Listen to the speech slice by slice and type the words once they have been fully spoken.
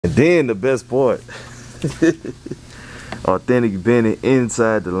And then the best part, authentic Benny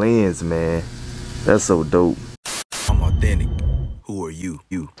inside the lens, man. That's so dope. I'm authentic. Who are you?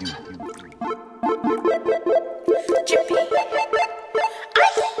 You. Drippy.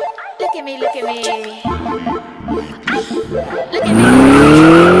 Look at me, look at me. Look at me.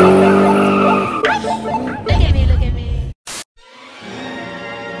 Look at me, look at me.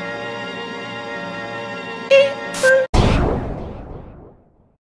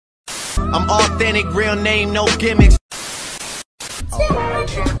 I'm authentic, real name, no gimmicks.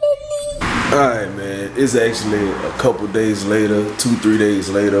 Alright, man, it's actually a couple days later, 2-3 days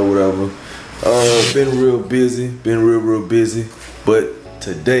later, whatever. Been real busy, but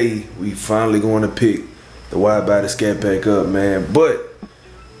today we finally going to pick the Widebody ScatPack up, man. But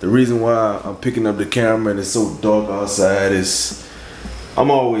the reason why I'm picking up the camera and it's so dark outside is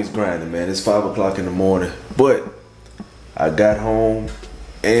I'm always grinding, man. It's 5 o'clock in the morning, but I got home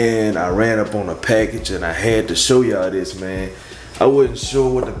and I ran up on a package and I had to show y'all this, man. I wasn't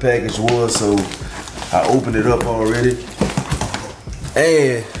sure what the package was, so I opened it up already.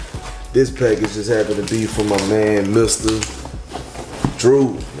 And this package just happened to be from my man, Mr.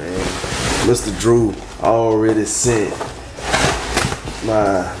 Drew, man. Mr. Drew already sent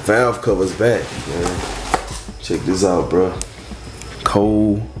my valve covers back, man. Check this out, bro.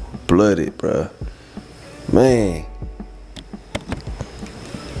 Cold-blooded, bro. Man.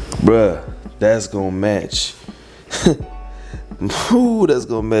 Bruh, that's gonna match. Ooh, that's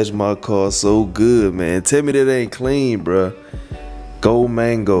gonna match my car so good, man. Tell me that ain't clean, bruh. Gold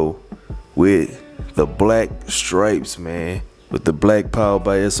mango with the black stripes, man. With the black powered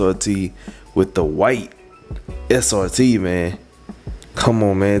by SRT with the white SRT, man. Come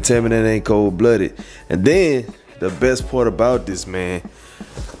on, man. Tell me that ain't cold-blooded. And then the best part about this, man,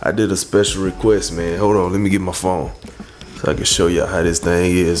 I did a special request, man. Hold on, let me get my phone so I can show y'all how this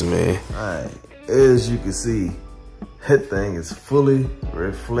thing is, man. Alright, as you can see, that thing is fully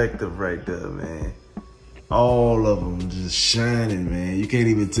reflective right there, man. All of them just shining, man. You can't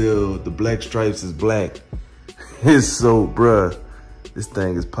even tell the black stripes is black. It's so, bruh, this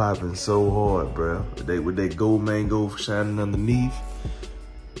thing is popping so hard, bruh. With that gold mango shining underneath.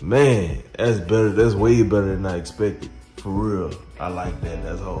 Man, that's better. That's way better than I expected. For real, I like that.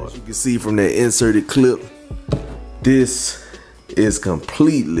 That's hard. As you can see from that inserted clip, this is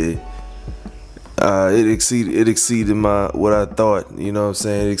completely it exceeded what I thought, you know what I'm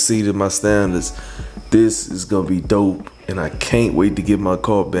saying? It exceeded my standards. This is gonna be dope, and I can't wait to get my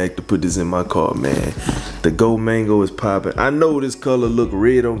car back to put this in my car, man. The gold mango is popping. I know this color look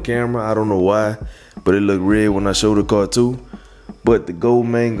red on camera, I don't know why, but it looked red when I showed the car too. But the gold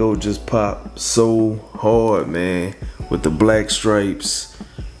mango just popped so hard, man, with the black stripes,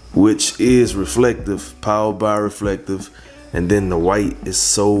 which is reflective, powered by reflective, and then the white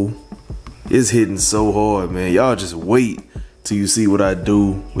is hitting so hard, man. Y'all just wait till you see what I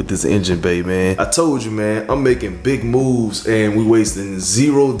do with this engine bay, man. I told you, man, I'm making big moves and we wasting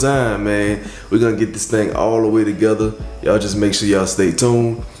zero time, man. We're gonna get this thing all the way together. Y'all just make sure y'all stay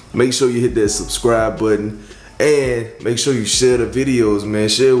tuned. Make sure you hit that subscribe button and make sure you share the videos, man.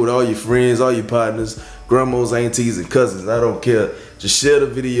 Share it with all your friends, all your partners, grandmas, aunties, and cousins. I don't care. Just share the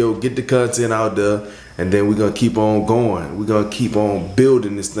video, get the content out there, and then we're gonna keep on going. We're gonna keep on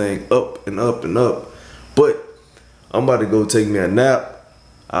building this thing up and up and up. But I'm about to go take me a nap.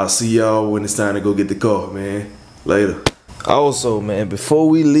 I'll see y'all when it's time to go get the car, man. Later. Also, man, before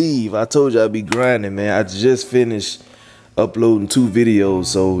we leave, I told you I'd be grinding, man. I just finished uploading 2 videos,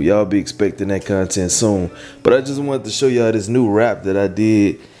 so y'all be expecting that content soon. But I just wanted to show y'all this new wrap that I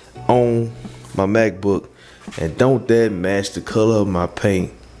did on my MacBook. And don't that match the color of my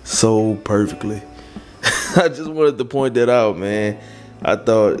paint so perfectly? I just wanted to point that out, man. I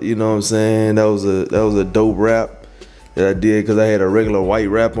thought, you know what I'm saying, that was a dope wrap that I did, because I had a regular white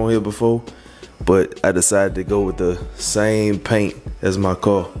wrap on here before, but I decided to go with the same paint as my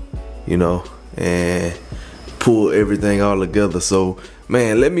car, you know, and pull everything all together. So,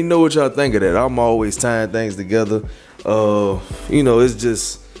 man, let me know what y'all think of that. I'm always tying things together. You know, it's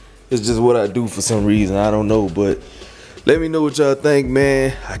just what I do for some reason. I don't know, but let me know what y'all think,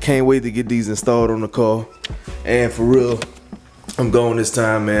 man. I can't wait to get these installed on the car. And for real, I'm going this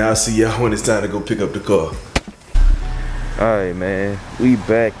time, man. I'll see y'all when it's time to go pick up the car. Alright, man, we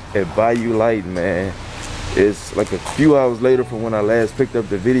back at Bayou Light, man. It's like a few hours later from when I last picked up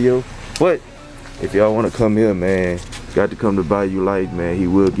the video, but if y'all want to come here, man, got to come to Bayou Light, man. He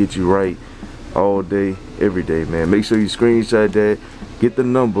will get you right all day, every day, man. Make sure you screenshot that, get the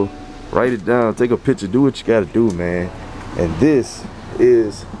number, write it down, take a picture, do what you got to do, man. And this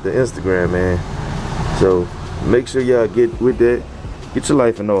is the Instagram, man. So make sure y'all get with that. Get your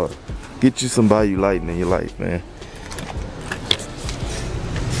life in order. Get you some Bayou lighting in your life, man.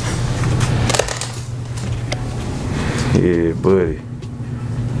 Yeah, buddy.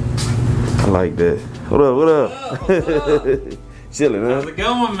 I like that. What up, what up? What's up? Chilling, huh? How's it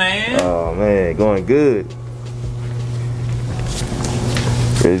going, man? Oh, man, going good.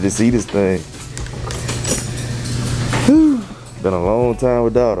 Ready to see this thing. Whew. Been a long time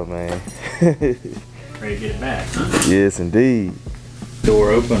without her, man. Ready to get it back, huh? Yes, indeed.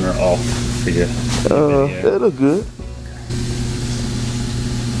 Door open or off for you? That look good.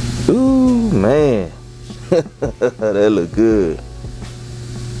 Ooh, man. That look good.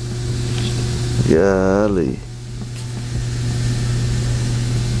 Golly.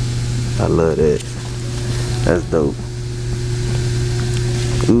 I love that. That's dope.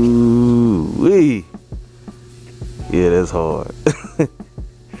 Ooh wee. Yeah, that's hard.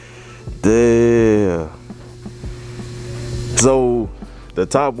 Damn. So the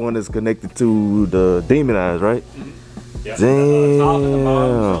top one is connected to the demon eyes, right? Mm-hmm. Yep. Damn. The top and the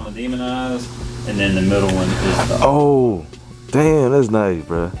bottom is on the demon eyes, and then the middle one is the. Oh, damn, that's nice,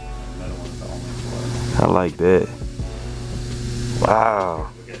 bro. The middle one's the only I like that. Wow.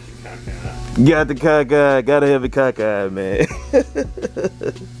 we got your cockeye. Got the cockeye, gotta have a cockeye, man.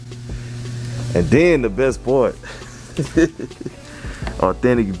 And then the best part,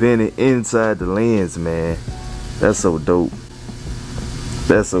 authentic Benny inside the lens, man. That's so dope.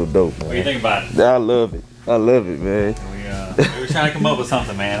 That's so dope, man. What do you think about it? I love it. I love it, man. We were trying to come up with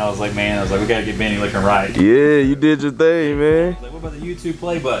something, man. I was like, we gotta get Benny looking right. Yeah, you did your thing, man. I was like, what about the YouTube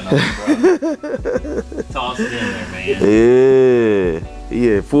play button? I was like, bro, toss it in there, man. Yeah. He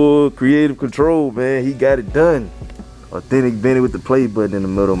had full creative control, man. He got it done. Authentic Benny with the play button in the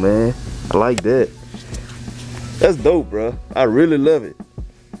middle, man. I like that. That's dope, bro. I really love it.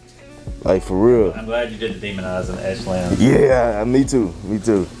 Like, for real. I'm glad you did the demon eyes and the edge lens. Yeah, me too. Me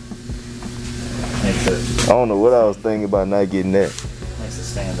too. Makes it I don't know what I was thinking about not getting that. makes it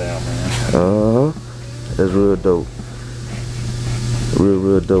stand out, man. Uh-huh. That's real dope.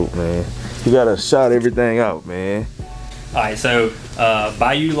 Real dope, man. You gotta shout everything out, man. All right, so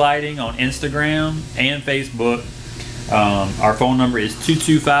Bayou Lighting on Instagram and Facebook. Our phone number is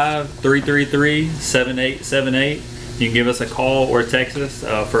 225-333-7878. You can give us a call or text us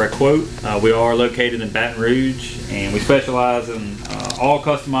for a quote. We are located in Baton Rouge, and we specialize in all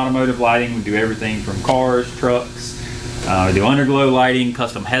custom automotive lighting. We do everything from cars, trucks, we do underglow lighting,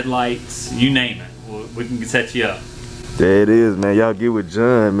 custom headlights, you name it. We can set you up. There it is, man. Y'all get with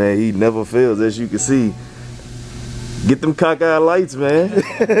John, man. He never fails, as you can see. Get them cockeye lights, man.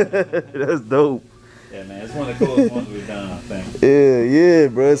 That's dope. Yeah, man, it's one of the coolest ones we've done, I think. Yeah,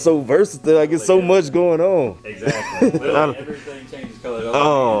 bro. It's so versatile. I get so much going on. Exactly. Literally everything changes color.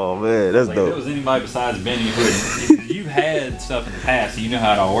 Oh, man, that's like, dope. If it was anybody besides Benny, you've had stuff in the past, so you know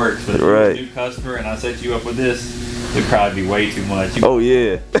how it all works. But if Right. you're a new customer and I set you up with this, it'd probably be way too much. Oh,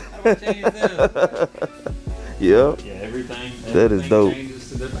 yeah. How do I change this? Yep. Yeah, everything That is dope. changes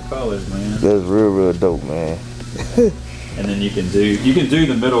to different colors, man. That's real dope, man. And then you can do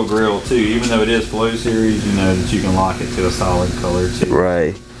the middle grill too, even though it is Flow Series. You know that you can lock it to a solid color too.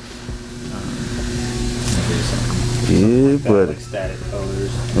 Right. Yeah, Like buddy. static colors.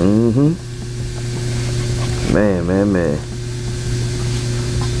 Mm-hmm. Man.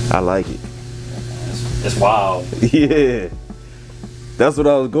 I like it. It's wild. Yeah. That's what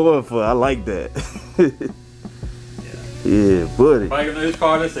I was going for. I like that. Yeah, buddy. If I can know whose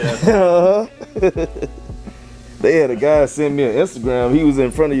car this is. They had a guy send me an Instagram. He was in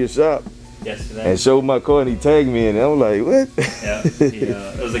front of your shop Yesterday. and showed my car, and he tagged me in it. I'm like, what? Yeah,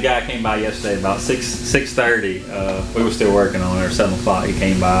 there was a guy came by yesterday about 6:30. We were still working on it, or 7 o'clock. He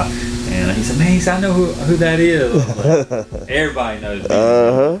came by and he said, "Man, I know who that is." I was like, everybody knows me.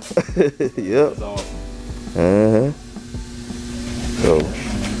 Yep. That's awesome. So,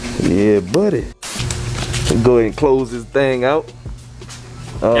 yeah, buddy. We'll go ahead and close this thing out.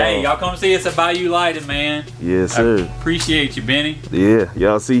 Hey, y'all come see us at Bayou Lighting, man. Yes, sir. I appreciate you, Benny. Yeah,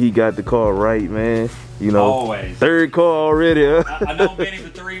 y'all see he got the car right, man. You know, Always. third car already, huh? I know Benny for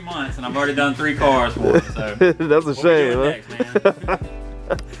 3 months, and I've already done 3 cars for him. So That's a shame, huh? next, man?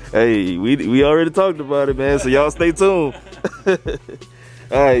 Hey, we already talked about it, man. So y'all stay tuned. All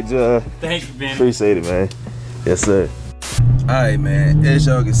right, John. Thanks, Benny. Appreciate it, man. Yes, sir. All right, man. As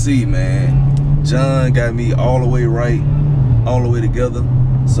y'all can see, man, John got me all the way right, all the way together.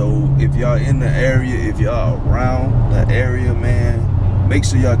 So if y'all in the area, if y'all around the area, man, make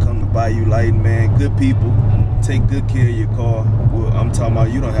sure y'all come to Bayou Lighting, man. Good people, take good care of your car. Well, I'm talking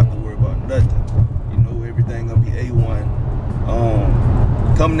about you don't have to worry about nothing. You know, everything gonna be A1.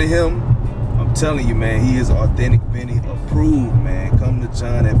 Come to him. I'm telling you, man, he is authentic Benny, a approved, man. Come to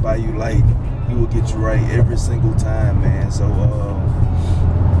John at Bayou Light. He will get you right every single time, man. So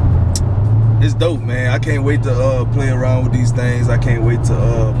it's dope, man. I can't wait to play around with these things. I can't wait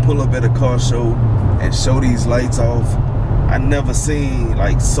to pull up at a car show and show these lights off. I never seen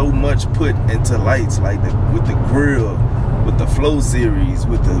like so much put into lights, like with the grill, with the Flow series,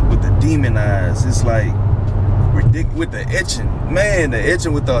 with the Demon Eyes. It's like ridiculous. With the etching, man, the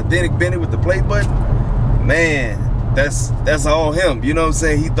etching with the Authentic Benny with the play button, man, that's all him. You know what I'm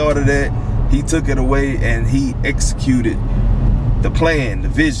saying? He thought of that, he took it away, and he executed the plan, the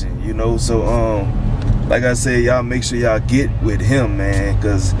vision. You know, so like I said, y'all make sure y'all get with him, man,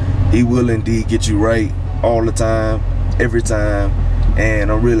 because he will indeed get you right all the time, every time.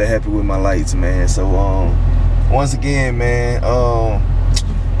 And I'm really happy with my lights, man. So once again, man,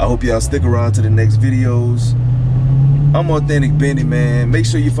 I hope y'all stick around to the next videos. I'm Authentic Benny, man. Make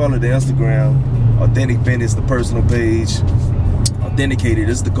sure you follow the Instagram. Authentic Benny is the personal page. Authenticated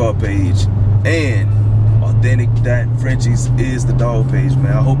is the car page. And Authentic.Frenchies is the dog page,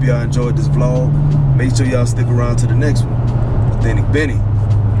 man. I hope y'all enjoyed this vlog. Make sure y'all stick around to the next one. Authentic Benny,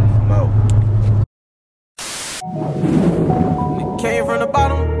 I'm out. Came from the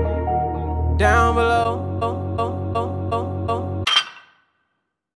bottom, down below.